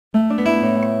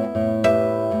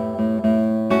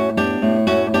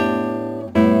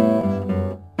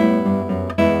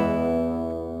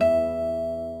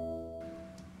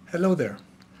Hello there.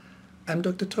 I'm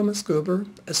Dr. Thomas Gerber,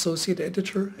 Associate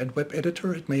Editor and Web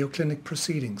Editor at Mayo Clinic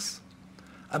Proceedings.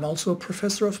 I'm also a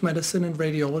Professor of Medicine and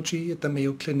Radiology at the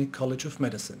Mayo Clinic College of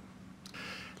Medicine.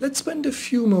 Let's spend a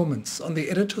few moments on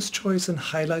the Editor's Choice and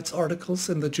Highlights articles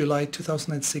in the July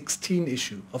 2016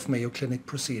 issue of Mayo Clinic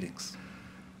Proceedings.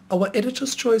 Our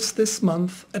Editor's Choice this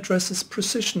month addresses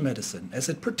precision medicine as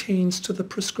it pertains to the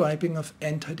prescribing of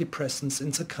antidepressants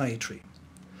in psychiatry.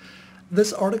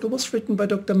 This article was written by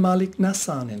Dr. Malik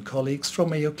Nassan and colleagues from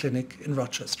Mayo Clinic in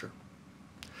Rochester.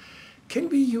 Can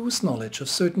we use knowledge of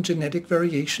certain genetic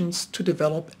variations to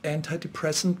develop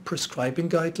antidepressant prescribing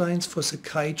guidelines for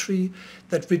psychiatry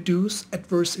that reduce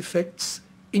adverse effects,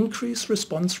 increase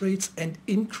response rates, and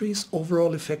increase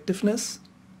overall effectiveness?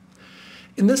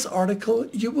 In this article,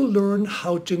 you will learn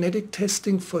how genetic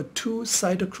testing for two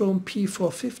cytochrome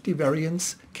P450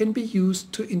 variants can be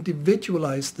used to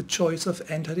individualize the choice of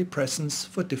antidepressants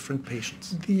for different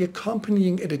patients. The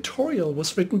accompanying editorial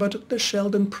was written by Dr.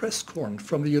 Sheldon Prescorn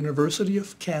from the University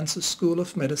of Kansas School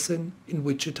of Medicine in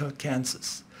Wichita,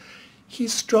 Kansas. He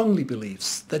strongly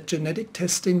believes that genetic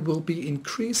testing will be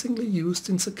increasingly used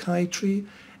in psychiatry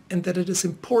and that it is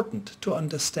important to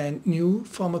understand new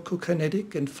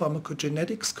pharmacokinetic and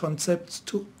pharmacogenetics concepts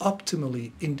to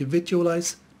optimally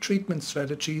individualize treatment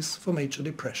strategies for major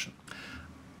depression.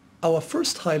 Our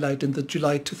first highlight in the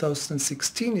July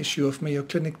 2016 issue of Mayo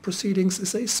Clinic Proceedings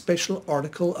is a special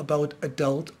article about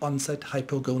adult onset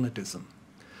hypogonadism.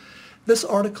 This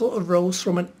article arose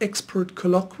from an expert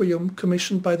colloquium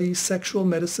commissioned by the Sexual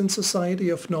Medicine Society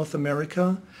of North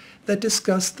America that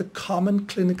discussed the common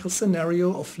clinical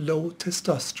scenario of low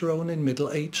testosterone in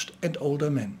middle-aged and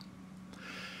older men.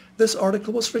 This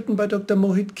article was written by Dr.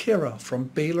 Mohit Khera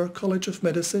from Baylor College of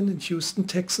Medicine in Houston,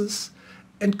 Texas,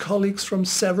 and colleagues from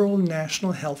several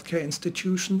national healthcare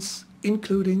institutions,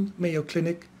 including Mayo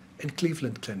Clinic and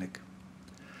Cleveland Clinic.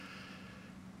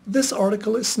 This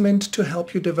article is meant to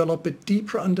help you develop a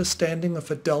deeper understanding of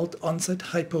adult onset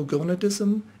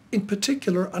hypogonadism, in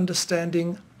particular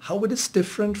understanding how it is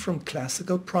different from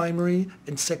classical primary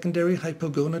and secondary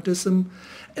hypogonadism,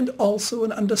 and also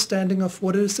an understanding of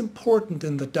what is important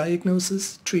in the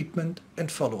diagnosis, treatment,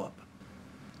 and follow-up.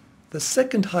 The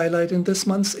second highlight in this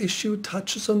month's issue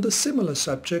touches on the similar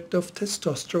subject of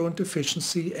testosterone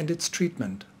deficiency and its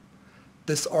treatment.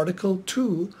 This article,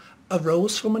 too,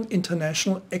 arose from an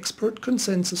international expert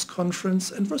consensus conference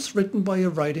and was written by a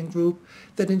writing group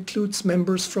that includes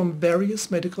members from various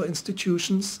medical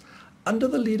institutions under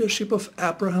the leadership of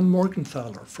Abraham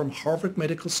Morgenthaler from Harvard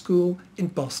Medical School in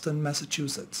Boston,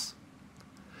 Massachusetts.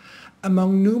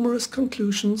 Among numerous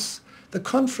conclusions, the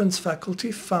conference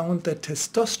faculty found that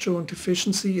testosterone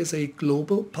deficiency is a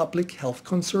global public health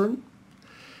concern,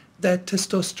 that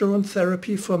testosterone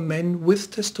therapy for men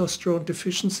with testosterone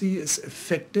deficiency is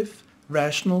effective,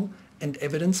 rational, and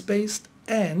evidence-based,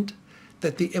 and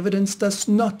that the evidence does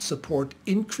not support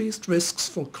increased risks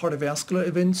for cardiovascular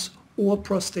events or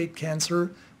prostate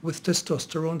cancer with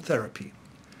testosterone therapy.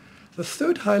 The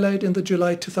third highlight in the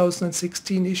July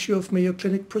 2016 issue of Mayo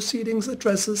Clinic Proceedings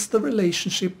addresses the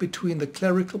relationship between the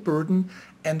clerical burden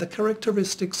and the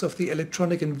characteristics of the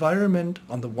electronic environment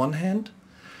on the one hand,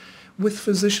 with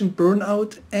physician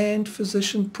burnout and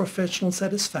physician professional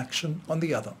satisfaction on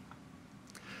the other.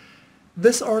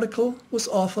 This article was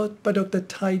authored by Dr.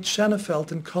 Ty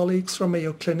Chanefeld and colleagues from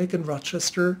Mayo Clinic in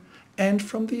Rochester and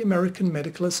from the American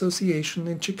Medical Association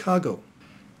in Chicago.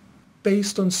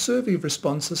 Based on survey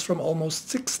responses from almost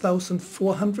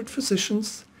 6,400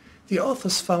 physicians, the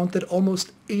authors found that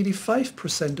almost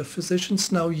 85% of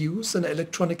physicians now use an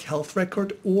electronic health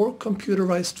record or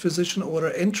computerized physician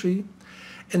order entry,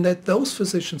 and that those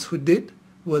physicians who did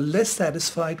were less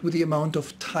satisfied with the amount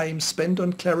of time spent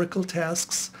on clerical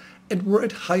tasks and were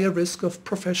at higher risk of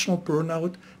professional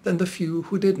burnout than the few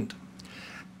who didn't.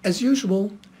 As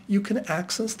usual, you can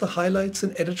access the highlights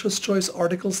and Editor's Choice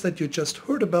articles that you just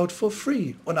heard about for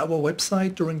free on our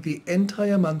website during the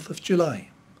entire month of July.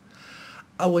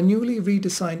 Our newly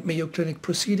redesigned Mayo Clinic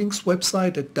Proceedings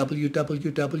website at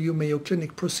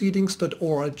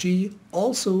www.mayoclinicproceedings.org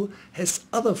also has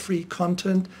other free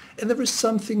content, and there is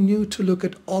something new to look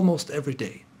at almost every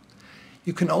day.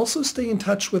 You can also stay in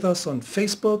touch with us on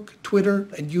Facebook, Twitter,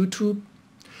 and YouTube.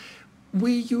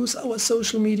 We use our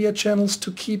social media channels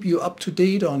to keep you up to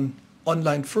date on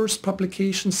online first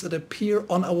publications that appear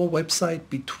on our website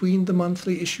between the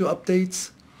monthly issue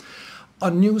updates,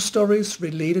 on news stories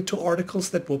related to articles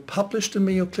that were published in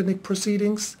Mayo Clinic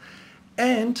Proceedings,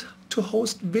 and to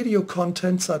host video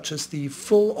content such as the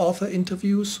full author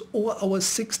interviews or our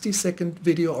 60-second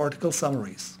video article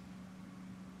summaries.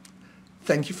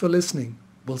 Thank you for listening.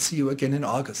 We'll see you again in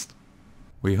August.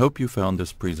 We hope you found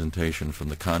this presentation from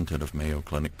the content of Mayo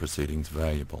Clinic Proceedings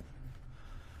valuable.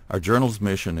 Our journal's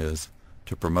mission is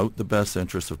to promote the best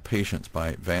interests of patients by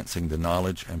advancing the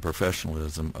knowledge and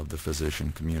professionalism of the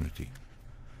physician community.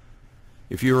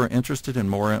 If you are interested in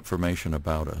more information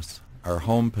about us, our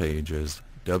homepage is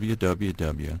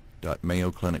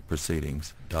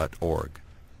www.mayoclinicproceedings.org.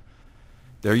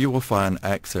 There you will find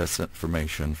access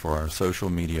information for our social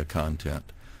media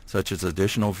content, such as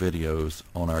additional videos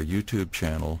on our YouTube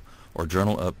channel or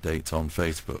journal updates on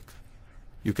Facebook.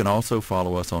 You can also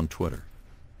follow us on Twitter.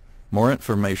 More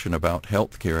information about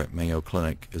healthcare at Mayo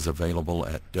Clinic is available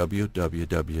at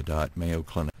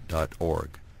www.mayoclinic.org.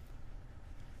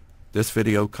 This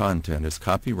video content is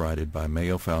copyrighted by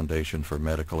Mayo Foundation for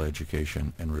Medical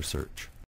Education and Research.